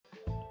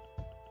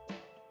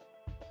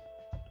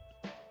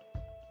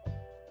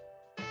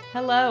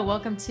Hello,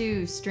 welcome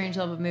to Strange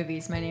Love of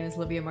Movies. My name is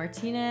Livia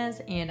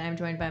Martinez, and I'm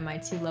joined by my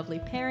two lovely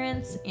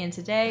parents. And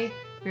today,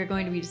 we are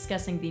going to be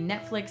discussing the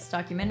Netflix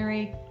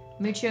documentary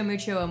Mucho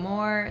Mucho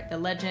Amor, The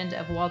Legend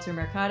of Walter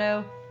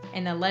Mercado,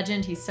 and the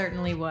legend he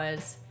certainly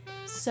was.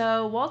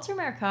 So, Walter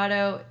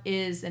Mercado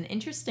is an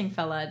interesting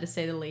fella, to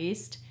say the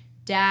least.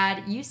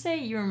 Dad, you say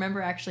you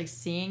remember actually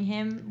seeing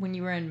him when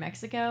you were in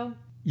Mexico?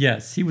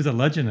 Yes, he was a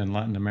legend in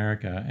Latin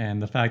America,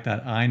 and the fact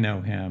that I know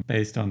him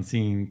based on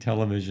seeing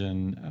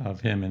television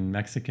of him in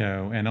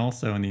Mexico and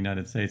also in the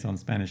United States on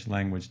Spanish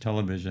language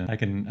television, I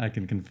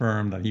can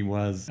confirm that he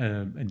was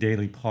a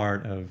daily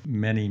part of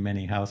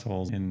many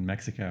households in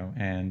Mexico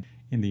and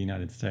in the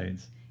United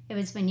States. It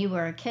was when you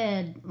were a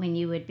kid, when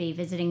you would be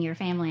visiting your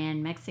family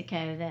in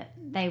Mexico, that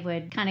they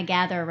would kind of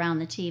gather around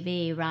the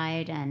TV,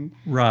 right? And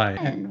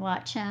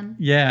watch him.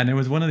 Yeah, and it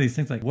was one of these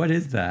things like, what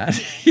is that?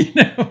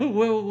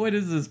 What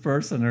is this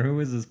person or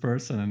who is this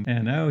person?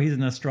 And oh, he's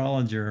an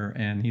astrologer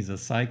and he's a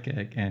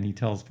psychic and he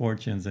tells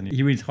fortunes and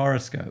he reads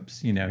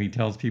horoscopes. He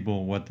tells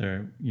people what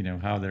they're,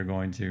 how their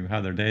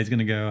day's going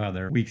to go, how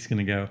their week's going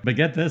to go. But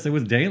get this, it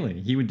was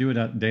daily. He would do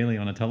it daily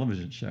on a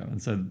television show.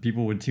 And so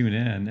people would tune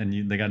in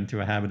and they got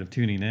into a habit of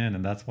tuning in.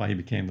 And that's why he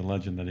became the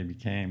legend that he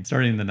became,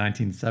 starting in the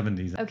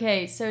 1970s.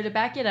 Okay, so to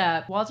back it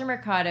up, Walter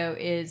Mercado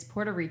is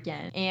Puerto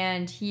Rican,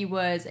 and he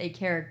was a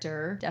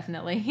character,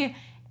 definitely.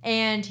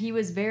 And he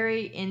was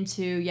very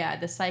into,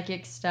 the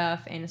psychic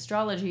stuff and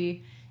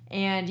astrology.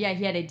 And he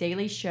had a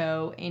daily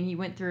show, and he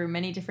went through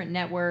many different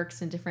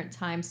networks and different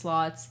time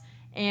slots.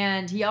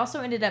 And he also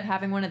ended up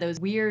having one of those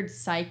weird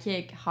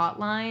psychic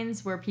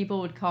hotlines where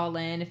people would call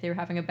in if they were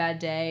having a bad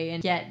day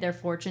and get their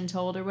fortune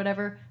told or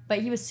whatever.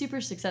 But he was super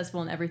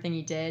successful in everything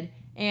he did.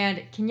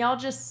 And can y'all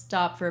just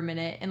stop for a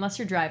minute, unless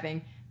you're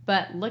driving,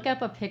 but look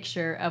up a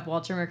picture of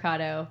Walter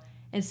Mercado.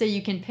 And so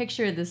you can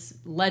picture this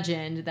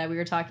legend that we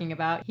were talking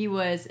about. He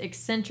was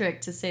eccentric,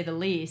 to say the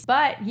least.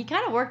 But he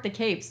kind of worked the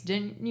capes,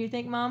 didn't you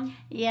think, Mom?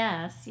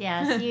 Yes.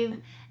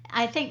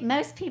 I think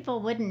most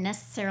people wouldn't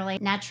necessarily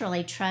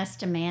naturally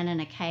trust a man in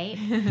a cape,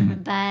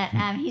 but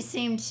he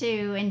seemed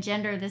to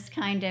engender this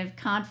kind of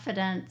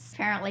confidence.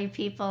 Apparently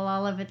people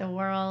all over the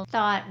world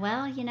thought,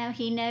 well,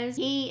 he knows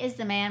he is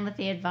the man with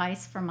the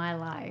advice for my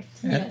life.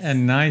 Yes.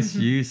 And nice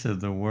use of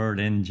the word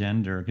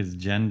engender, because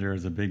gender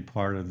is a big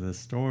part of the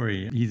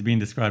story. He's being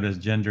described as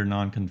gender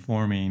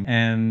nonconforming.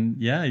 And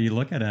you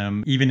look at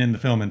him, even in the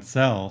film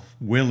itself,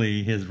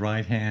 Willie, his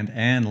right hand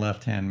and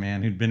left hand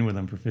man who'd been with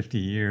him for 50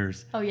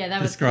 years. Oh yeah,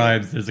 that was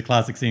There's a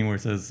classic scene where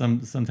it says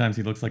sometimes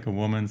he looks like a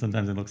woman,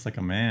 sometimes he looks like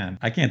a man.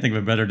 I can't think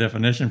of a better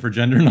definition for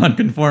gender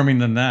nonconforming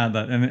than that.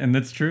 And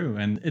that's true.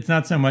 And it's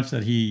not so much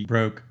that he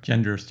broke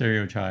gender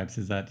stereotypes,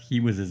 is that he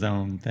was his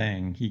own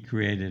thing. He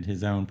created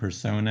his own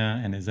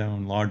persona and his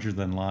own larger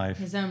than life.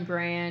 His own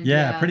brand.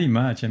 Yeah, pretty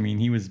much. I mean,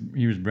 he was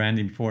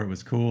branding before it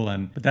was cool,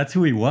 but that's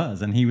who he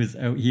was. And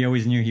he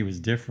always knew he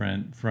was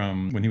different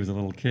from when he was a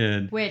little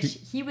kid. Which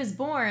he was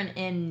born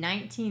in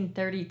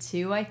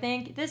 1932, I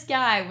think. This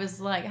guy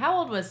was like, how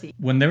old was he?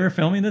 When they were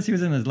filming this, he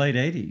was in his late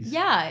 80s.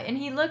 Yeah, and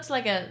he looked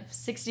like a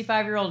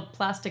 65-year-old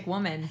plastic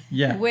woman.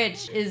 Yeah.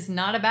 Which is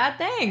not a bad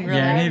thing, really.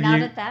 Yeah,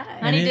 not at that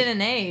age. Honey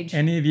didn't age.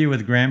 Any of you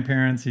with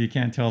grandparents who you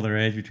can't tell their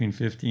age between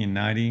 50 and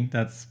 90,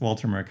 that's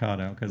Walter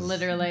Mercado.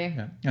 Literally.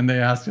 Yeah. And they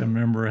asked him,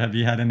 remember, have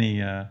you had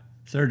any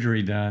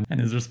surgery done? And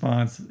his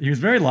response, he was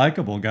a very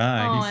likable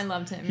guy. I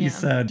loved him, He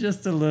said,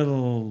 just a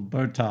little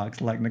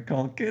Botox like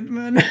Nicole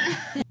Kidman.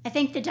 I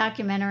think the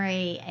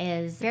documentary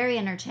is very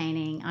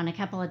entertaining on a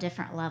couple of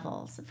different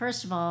levels.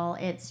 First of all,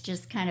 it's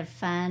just kind of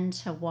fun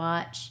to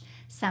watch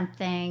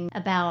something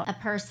about a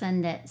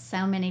person that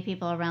so many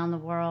people around the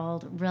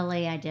world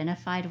really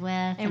identified with.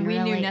 And we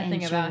really knew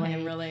nothing enjoyed. about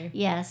him, really.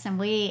 Yes, and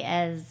we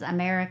as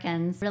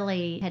Americans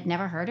really had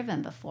never heard of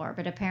him before,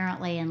 but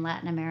apparently in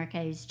Latin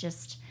America he's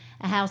just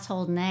a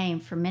household name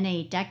for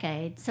many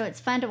decades. So it's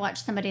fun to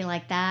watch somebody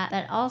like that.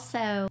 But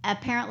also,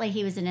 apparently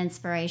he was an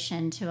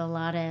inspiration to a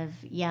lot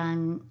of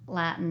young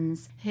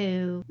Latins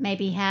who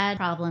maybe had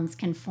problems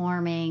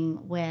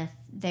conforming with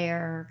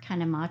their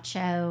kind of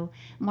macho,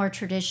 more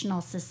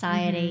traditional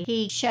society. Mm-hmm.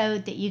 He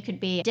showed that you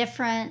could be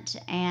different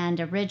and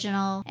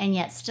original and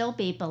yet still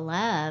be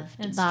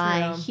beloved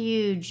by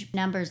huge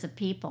numbers of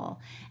people.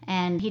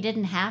 And he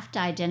didn't have to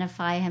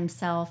identify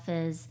himself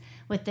as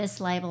with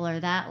this label or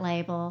that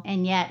label,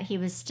 and yet he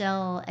was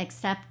still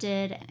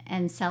accepted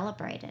and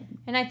celebrated.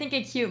 And I think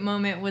a cute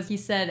moment was he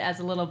said as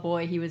a little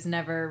boy he was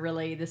never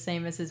really the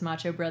same as his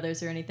macho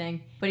brothers or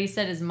anything, but he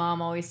said his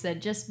mom always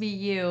said, just be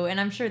you, and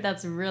I'm sure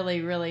that's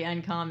really, really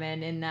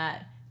uncommon in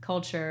that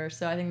culture,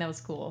 so I think that was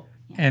cool.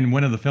 And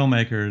one of the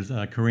filmmakers,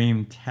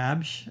 Kareem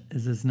Tabsh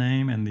is his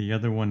name, and the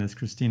other one is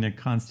Christina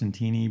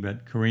Constantini,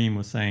 but Kareem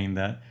was saying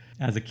that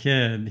as a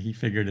kid, he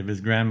figured if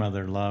his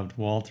grandmother loved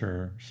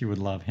Walter, she would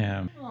love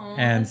him. Aw,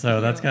 And that's so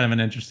that's cute. kind of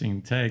an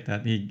interesting take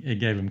that it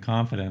gave him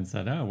confidence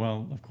that, oh,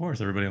 well, of course,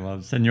 everybody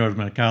loves Senor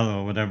Mercado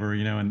or whatever,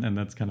 and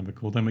that's kind of a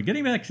cool thing. But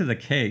getting back to the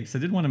capes, I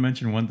did want to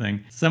mention one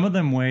thing. Some of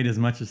them weighed as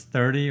much as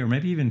 30 or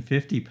maybe even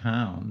 50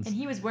 pounds. And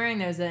he was wearing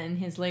those in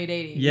his late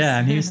 80s. Yeah,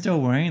 and he was still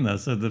wearing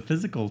those. So the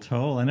physical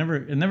toll, it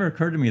never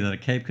occurred to me that a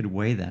cape could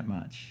weigh that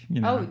much.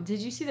 Oh,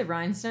 did you see the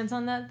rhinestones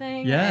on that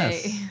thing?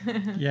 Yes.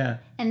 Hey. Yeah.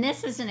 And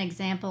this is an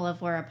example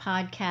of where a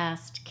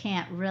podcast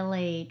can't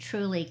really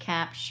truly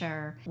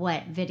capture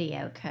what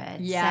video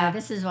could. Yeah. So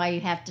this is why you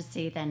have to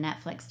see the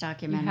Netflix You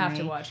documentary. have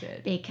to watch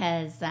it.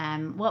 Because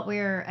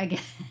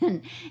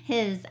again,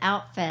 his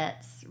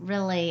outfits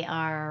really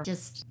are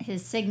just,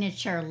 his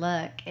signature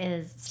look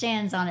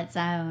stands on its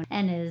own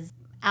and is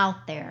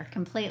out there,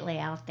 completely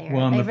out there.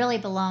 Well, they really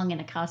belong in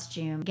a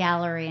costume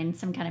gallery in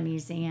some kind of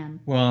museum.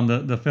 Well, and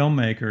the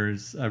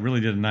filmmakers really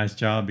did a nice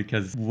job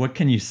because what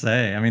can you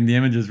say? I mean, the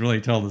images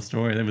really tell the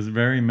story. It was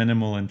very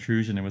minimal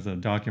intrusion. It was a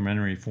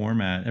documentary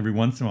format. Every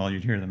once in a while,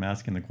 you'd hear them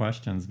asking the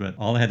questions, but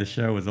all they had to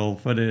show was old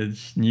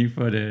footage, new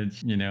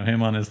footage,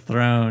 him on his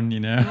throne,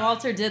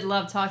 Walter did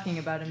love talking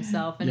about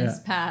himself and his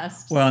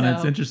past. Well, and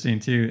it's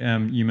interesting, too.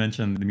 You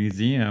mentioned the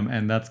museum,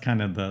 and that's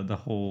kind of the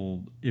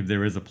whole, if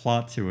there is a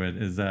plot to it,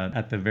 is that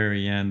at the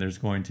very end, there's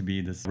going to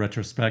be this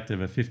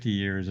retrospective of 50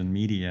 years in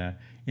media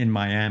in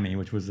Miami,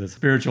 which was a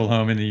spiritual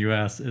home in the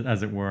U.S.,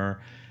 as it were.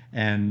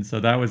 And so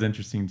that was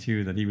interesting,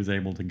 too, that he was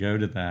able to go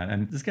to that.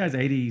 And this guy's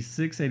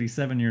 86,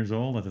 87 years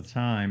old at the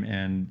time.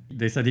 And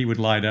they said he would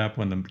light up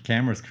when the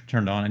cameras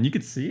turned on. And you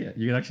could see it.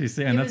 You could actually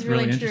see it. And that's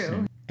really interesting.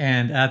 True.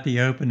 And at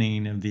the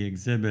opening of the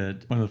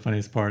exhibit, one of the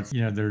funniest parts,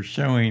 they're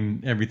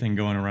showing everything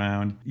going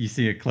around. You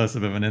see a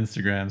close-up of an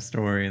Instagram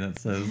story that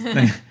says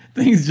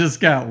things just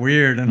got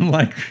weird. And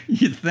like,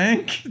 you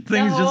think?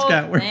 Things just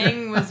got weird. The whole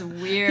thing was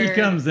weird. He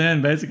comes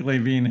in basically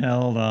being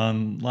held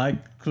on,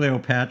 like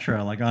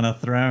Cleopatra, like on a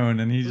throne.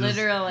 And he's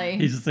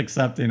just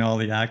accepting all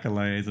the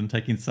accolades and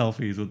taking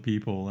selfies with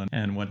people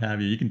and what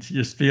have you. You can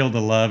just feel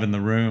the love in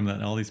the room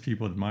that all these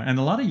people admire. And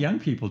a lot of young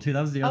people, too.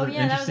 That was the other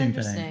interesting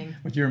thing.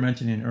 What you were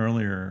mentioning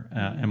earlier,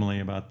 Emily,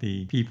 about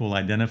the people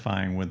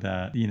identifying with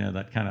that,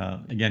 that kind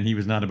of, again, he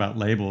was not about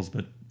labels,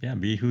 but yeah,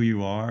 be who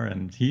you are.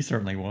 And he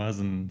certainly was.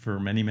 And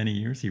for many, many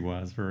years he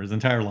was. For his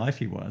entire life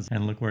he was.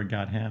 And look where it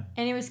got him.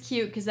 And it was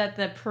cute because at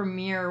the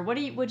premiere,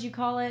 what'd you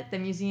call it? The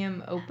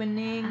museum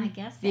opening? I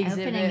guess the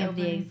opening of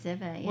the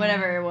exhibit. Yeah.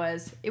 Whatever it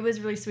was. It was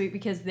really sweet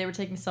because they were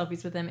taking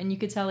selfies with him. And you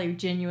could tell he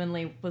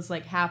genuinely was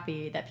like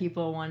happy that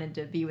people wanted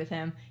to be with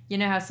him. You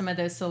know how some of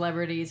those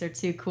celebrities are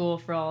too cool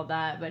for all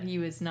that, but he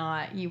was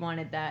not. He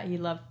wanted that. He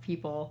loved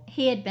people.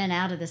 He had been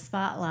out of the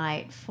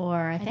spotlight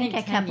for, I think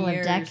a couple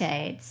of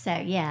decades. So,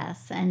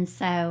 yes. And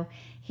so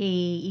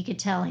you could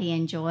tell he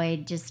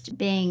enjoyed just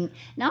being,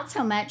 not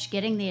so much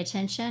getting the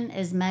attention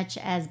as much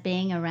as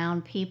being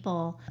around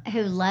people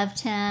who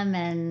loved him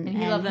and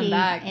he loved them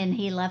back. And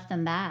he loved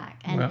them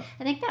back. And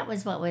I think that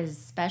was what was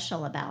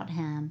special about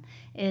him,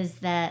 is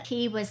that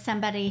he was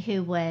somebody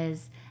who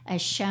was a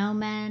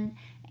showman.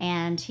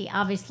 And he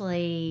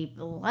obviously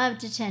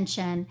loved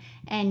attention.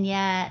 And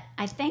yet,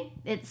 I think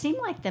it seemed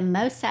like the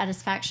most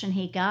satisfaction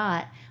he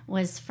got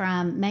was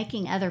from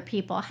making other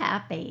people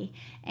happy.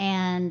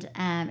 And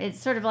it's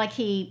sort of like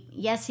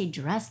he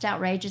dressed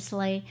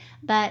outrageously,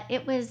 but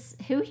it was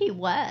who he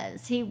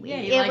was.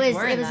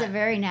 It was a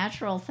very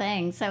natural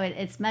thing. So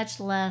it's much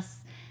less.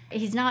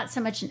 He's not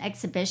so much an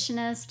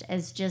exhibitionist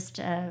as just,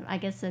 I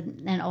guess,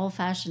 an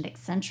old-fashioned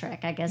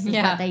eccentric, I guess is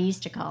what they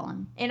used to call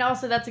him. And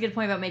also, that's a good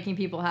point about making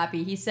people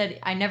happy. He said,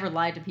 I never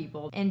lied to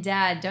people. And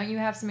Dad, don't you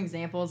have some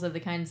examples of the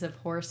kinds of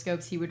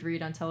horoscopes he would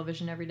read on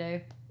television every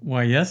day?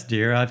 Why, yes,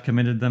 dear. I've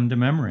committed them to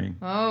memory.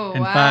 Oh,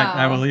 In fact,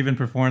 I will even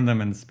perform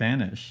them in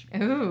Spanish.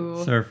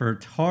 Ooh. So for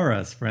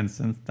Taurus, for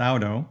instance,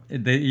 Tauro,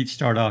 they each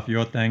start off,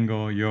 yo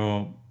tengo,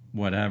 yo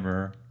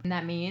whatever. And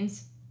that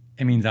means?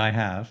 It means I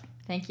have.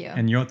 Thank you.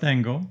 And yo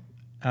tengo,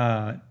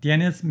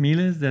 tienes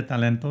miles de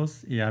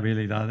talentos y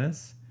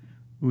habilidades,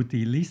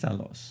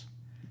 utilízalos.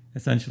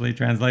 Essentially,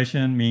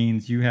 translation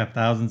means you have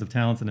thousands of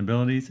talents and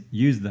abilities,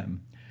 use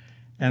them.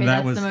 And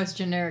that's the most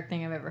generic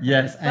thing I've ever heard.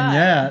 Yes,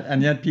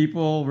 and yet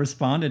people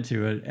responded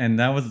to it, and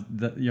that was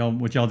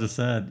what y'all just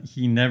said.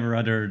 He never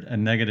uttered a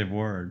negative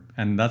word,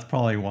 and that's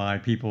probably why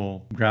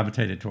people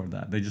gravitated toward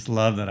that. They just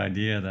love that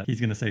idea that he's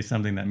going to say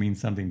something that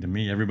means something to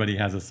me. Everybody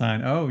has a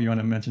sign. Oh, you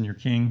want to mention your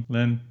king,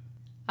 Lynn?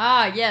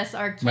 Ah, yes,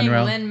 our king,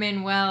 Manuel.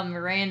 Lin-Manuel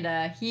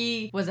Miranda.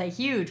 He was a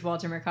huge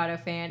Walter Mercado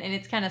fan, and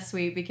it's kind of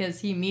sweet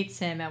because he meets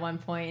him at one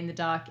point in the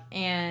doc,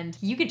 and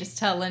you could just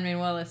tell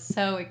Lin-Manuel is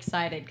so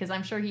excited because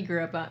I'm sure he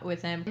grew up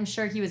with him. I'm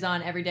sure he was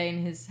on every day in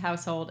his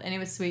household, and it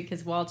was sweet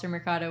because Walter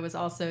Mercado was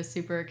also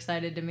super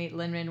excited to meet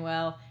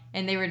Lin-Manuel,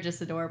 and they were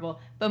just adorable.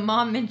 But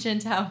Mom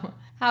mentioned how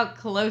how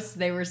close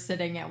they were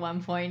sitting at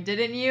one point,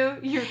 didn't you?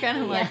 You were kind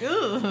of like,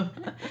 ooh.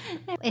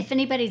 If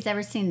anybody's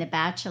ever seen The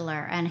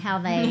Bachelor and how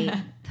they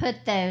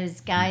put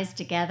those guys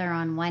together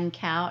on one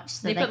couch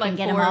so they can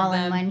get them all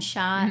in one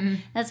shot,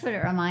 that's what it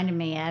reminded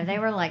me of. They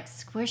were like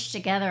squished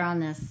together on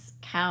this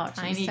couch.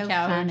 Tiny it was so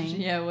couch. funny.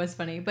 Yeah, it was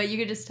funny. But you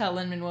could just tell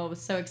Lin-Manuel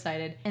was so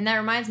excited. And that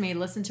reminds me,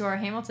 listen to our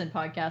Hamilton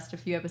podcast a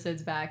few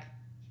episodes back.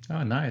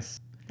 Oh, nice.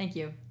 Thank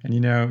you. And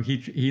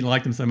he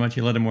liked him so much,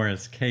 he let him wear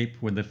his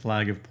cape with the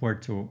flag of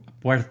Puerto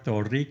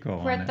Rico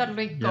on it. Puerto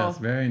Rico. Yes,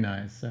 very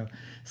nice.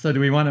 So do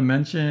we want to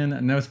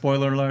mention, no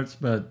spoiler alerts,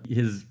 but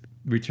his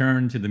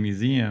return to the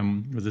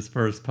museum was his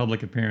first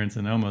public appearance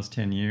in almost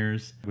 10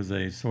 years. It was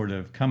a sort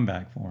of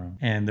comeback for him.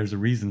 And there's a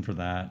reason for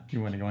that.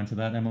 You want to go into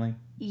that, Emily?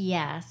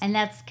 Yes. And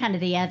that's kind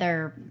of the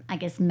other, I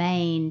guess,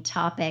 main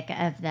topic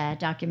of the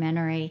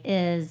documentary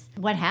is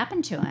what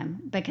happened to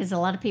him. Because a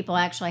lot of people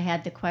actually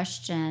had the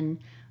question,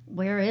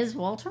 where is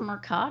Walter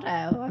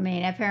Mercado? I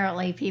mean,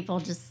 apparently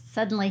people just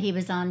suddenly he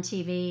was on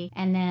TV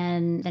and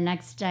then the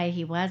next day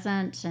he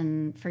wasn't.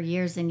 And for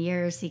years and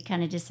years, he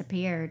kind of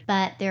disappeared.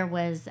 But there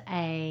was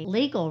a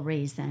legal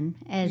reason,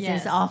 as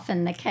is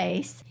often the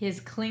case. His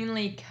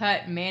cleanly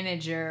cut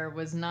manager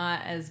was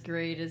not as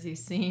great as he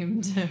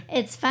seemed.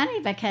 It's funny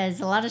because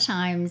a lot of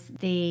times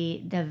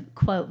the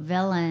quote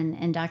villain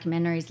in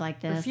documentaries like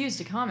this refuse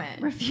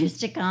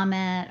to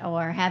comment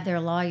or have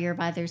their lawyer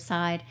by their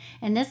side.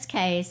 In this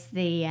case,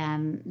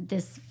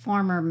 this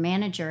former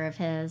manager of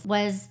his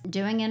was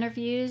doing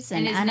interviews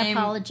and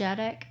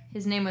unapologetic.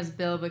 His name was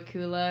Bill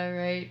Bakula,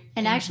 right?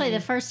 And actually, the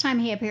first time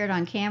he appeared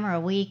on camera,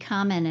 we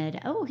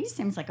commented, oh, he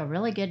seems like a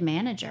really good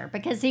manager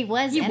because he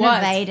was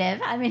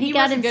innovative. I mean, he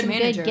got him some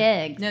good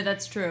gigs. No,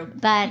 that's true.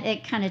 But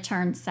it kind of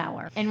turned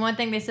sour. And one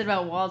thing they said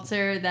about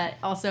Walter that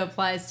also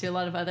applies to a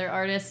lot of other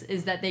artists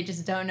is that they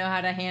just don't know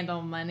how to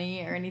handle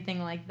money or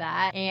anything like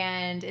that.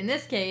 And in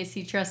this case,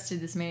 he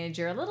trusted this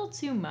manager a little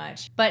too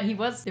much. But he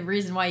was the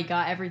reason why he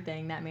got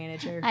everything, that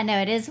manager. I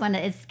know,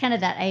 it's kind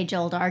of that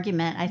age-old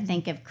argument, I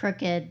think, of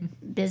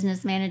crooked business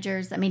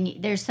managers. I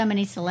mean, there's so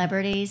many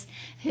celebrities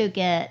who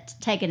get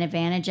taken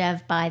advantage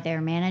of by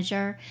their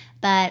manager,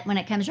 but when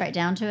it comes right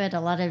down to it, a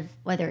lot of,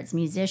 whether it's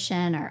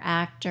musician or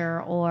actor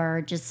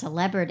or just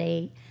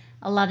celebrity,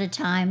 a lot of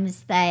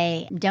times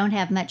they don't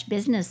have much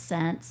business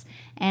sense.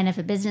 And if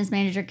a business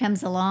manager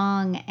comes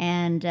along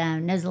and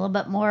knows a little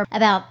bit more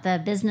about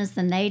the business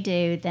than they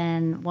do,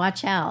 then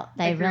watch out.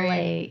 They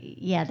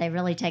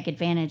really take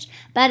advantage.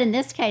 But in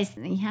this case,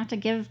 you have to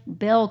give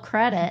Bill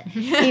credit.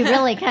 He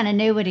really kind of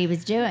knew what he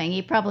was doing.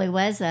 He probably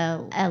was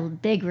a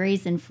big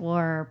reason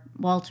for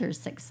Walter's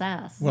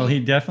success. Well, he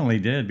definitely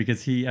did,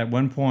 because at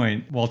one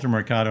point, Walter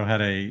Mercado had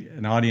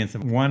an audience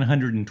of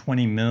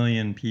 120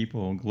 million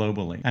people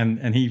globally.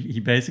 And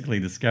he basically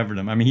discovered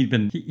him. I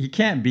mean, he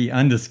can't be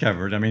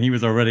undiscovered. I mean, he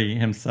was already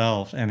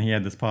himself, and he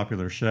had this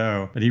popular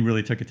show, but he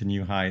really took it to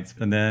new heights.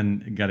 And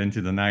then got into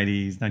the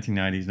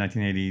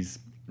 1980s,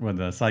 with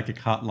the psychic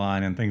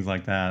hotline and things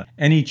like that.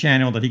 Any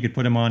channel that he could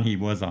put him on, he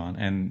was on.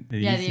 And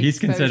he's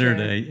considered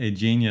a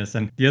genius.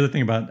 And the other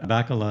thing about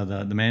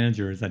Bacala, the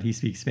manager, is that he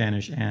speaks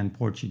Spanish and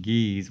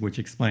Portuguese, which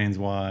explains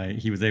why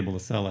he was able to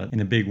sell it in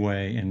a big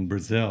way in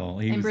Brazil.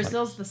 And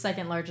Brazil's the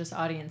second largest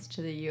audience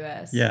to the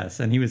U.S. Yes,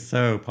 and he was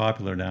so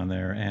popular down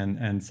there.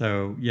 And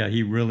so, yeah,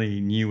 he really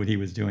knew what he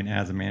was doing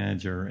as a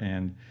manager.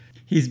 And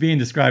he's being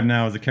described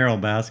now as a Carol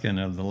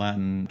Baskin of the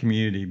Latin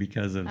community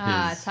because of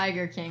his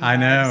Tiger King. I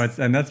know,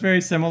 and that's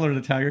very similar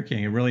to Tiger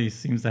King. It really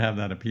seems to have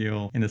that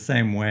appeal in the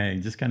same way,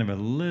 just kind of a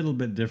little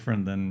bit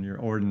different than your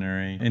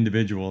ordinary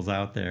individuals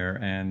out there,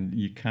 and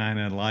you kind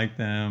of like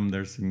them.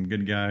 There's some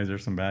good guys,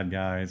 there's some bad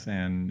guys,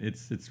 and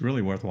it's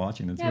really worth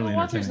watching. It's really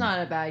Walter's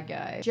not a bad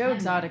guy. Joe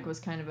Exotic was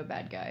kind of a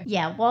bad guy.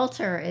 Yeah,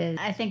 Walter is.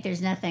 I think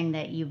there's nothing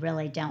that you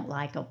really don't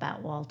like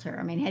about Walter.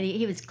 I mean,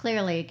 he was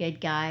clearly a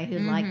good guy who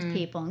liked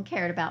people and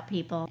cared about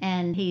people.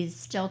 And he's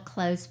still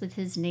close with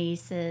his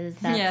nieces.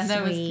 That's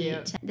that sweet.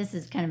 was cute. This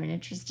is kind of an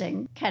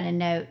interesting kind of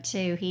note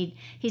too.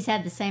 He's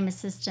had the same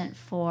assistant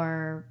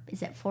for,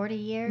 is it 40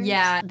 years?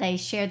 Yeah. They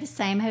share the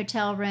same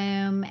hotel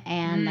room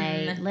and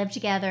they live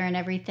together and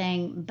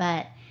everything,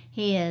 but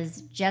he is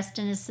just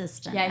an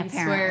assistant, yeah, he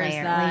apparently. Swears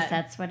or that. at least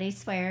that's what he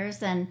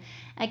swears. And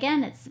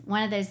again, it's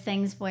one of those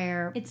things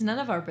where it's none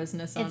of our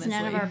business, honestly. It's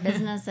none of our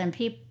business, and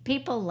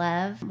people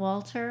love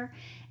Walter,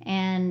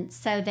 and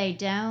so they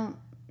don't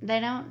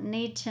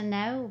need to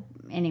know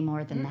any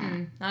more than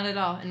that. Not at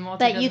all. And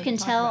Walter but you can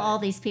tell all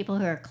these people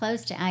who are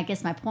close to, I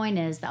guess my point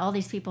is that all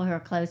these people who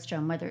are close to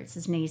him, whether it's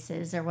his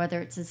nieces or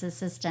whether it's his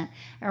assistant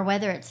or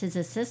whether it's his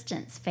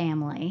assistant's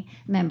family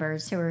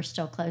members who are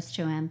still close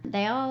to him,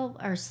 they all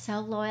are so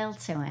loyal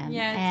to him.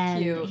 Yeah, it's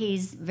and cute.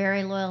 He's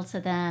very loyal to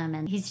them,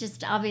 and he's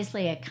just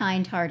obviously a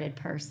kind-hearted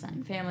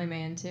person. Family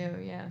man too,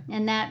 yeah.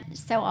 And that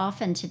so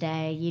often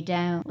today,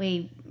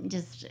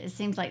 it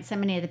seems like so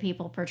many of the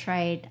people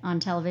portrayed on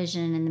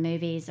television and the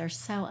movies are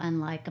so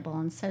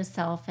unlikable and so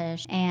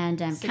selfish and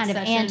kind of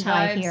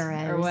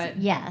anti-heroes. Or what?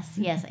 Yes,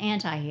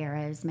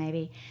 anti-heroes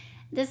maybe.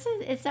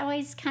 It's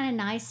always kind of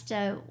nice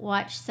to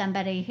watch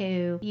somebody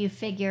who you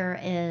figure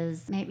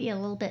is maybe a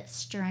little bit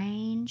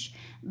strange,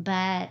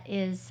 but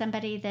is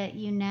somebody that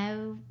you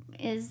know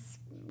is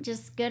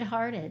just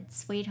good-hearted,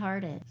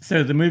 sweet-hearted.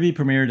 So the movie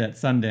premiered at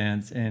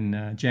Sundance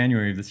in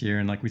January of this year,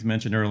 and like we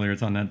mentioned earlier,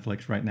 it's on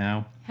Netflix right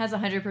now. Has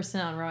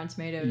 100% on Rotten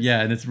Tomatoes.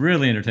 Yeah, and it's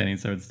really entertaining,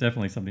 so it's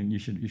definitely something you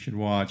should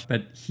watch.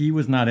 But he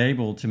was not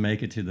able to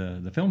make it to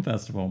the film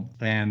festival,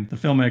 and the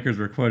filmmakers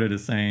were quoted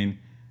as saying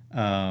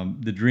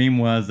the dream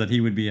was that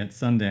he would be at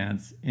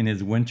Sundance in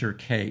his winter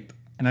cape.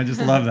 And I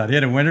just love that. He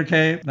had a winter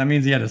cape. That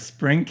means he had a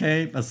spring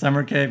cape, a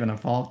summer cape, and a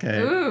fall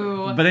cape.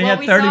 Ooh. But then he had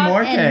 30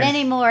 more capes. And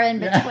many more in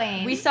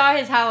between. We saw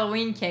his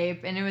Halloween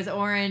cape, and it was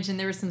orange, and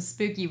there was some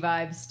spooky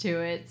vibes to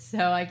it.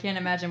 So I can't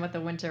imagine what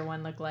the winter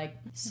one looked like.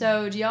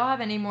 So do y'all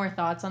have any more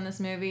thoughts on this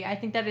movie? I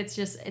think that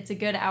it's a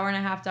good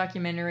hour-and-a-half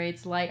documentary.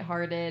 It's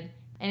lighthearted.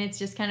 And it's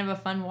just kind of a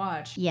fun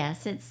watch.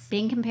 Yes, it's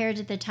being compared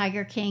to the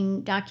Tiger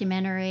King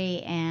documentary,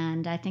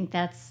 and I think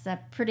that's a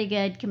pretty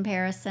good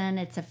comparison.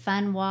 It's a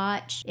fun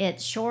watch.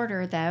 It's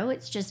shorter, though.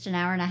 It's just an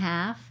hour and a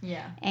half.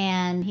 Yeah.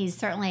 And he's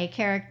certainly a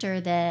character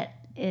that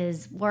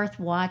is worth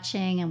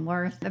watching and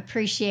worth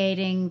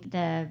appreciating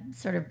the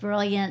sort of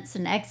brilliance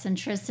and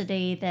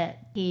eccentricity that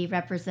he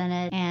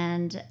represented,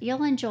 and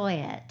you'll enjoy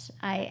it.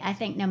 I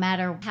think no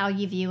matter how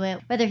you view it,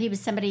 whether he was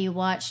somebody you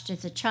watched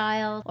as a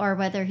child or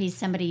whether he's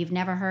somebody you've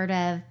never heard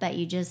of but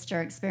you just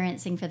are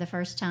experiencing for the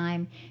first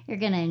time, you're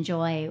going to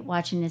enjoy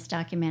watching this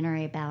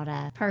documentary about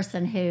a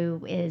person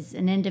who is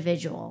an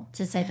individual,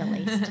 to say the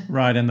least.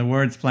 Right, and the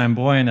words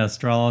flamboyant,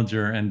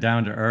 astrologer, and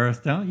down to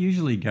earth don't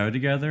usually go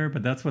together,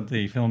 but that's what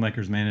the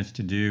filmmakers managed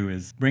to do,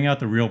 is bring out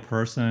the real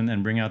person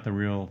and bring out the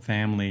real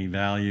family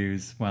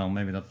values. Well,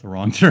 maybe that's the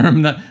wrong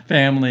term.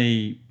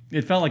 Family.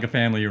 It felt like a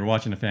family. You were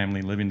watching a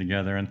family living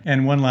together.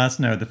 And one last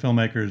note, the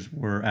filmmakers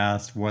were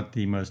asked what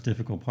the most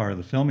difficult part of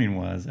the filming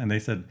was, and they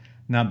said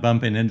not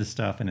bumping into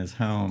stuff in his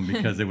home,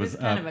 because it was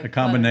a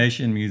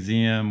combination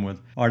museum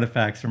with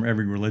artifacts from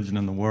every religion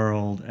in the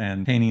world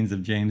and paintings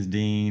of James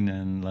Dean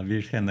and La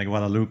Virgen de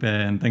Guadalupe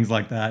and things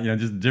like that.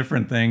 Just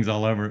different things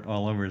all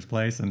over his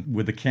place. And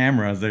with the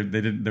cameras, they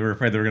were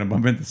afraid they were going to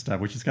bump into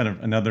stuff, which is kind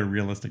of another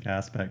realistic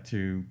aspect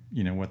to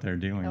what they're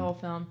doing. The whole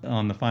film.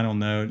 On the final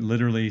note,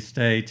 literally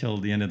stay till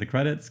the end of the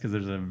credits, because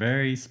there's a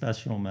very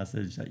special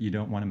message that you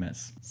don't want to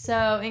miss.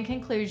 So in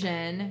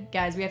conclusion,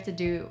 guys, we have to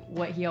do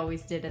what he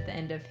always did at the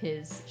end of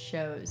his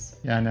shows.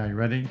 Yeah, I know. You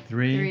ready?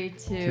 3,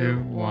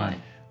 2,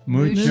 1.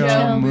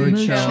 Mucho,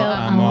 mucho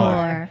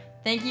amor.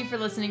 Thank you for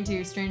listening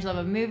to Strange Love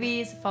of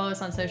Movies. Follow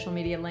us on social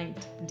media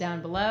linked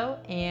down below,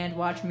 and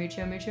watch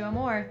Mucho Mucho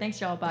Amor. Thanks,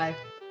 y'all. Bye.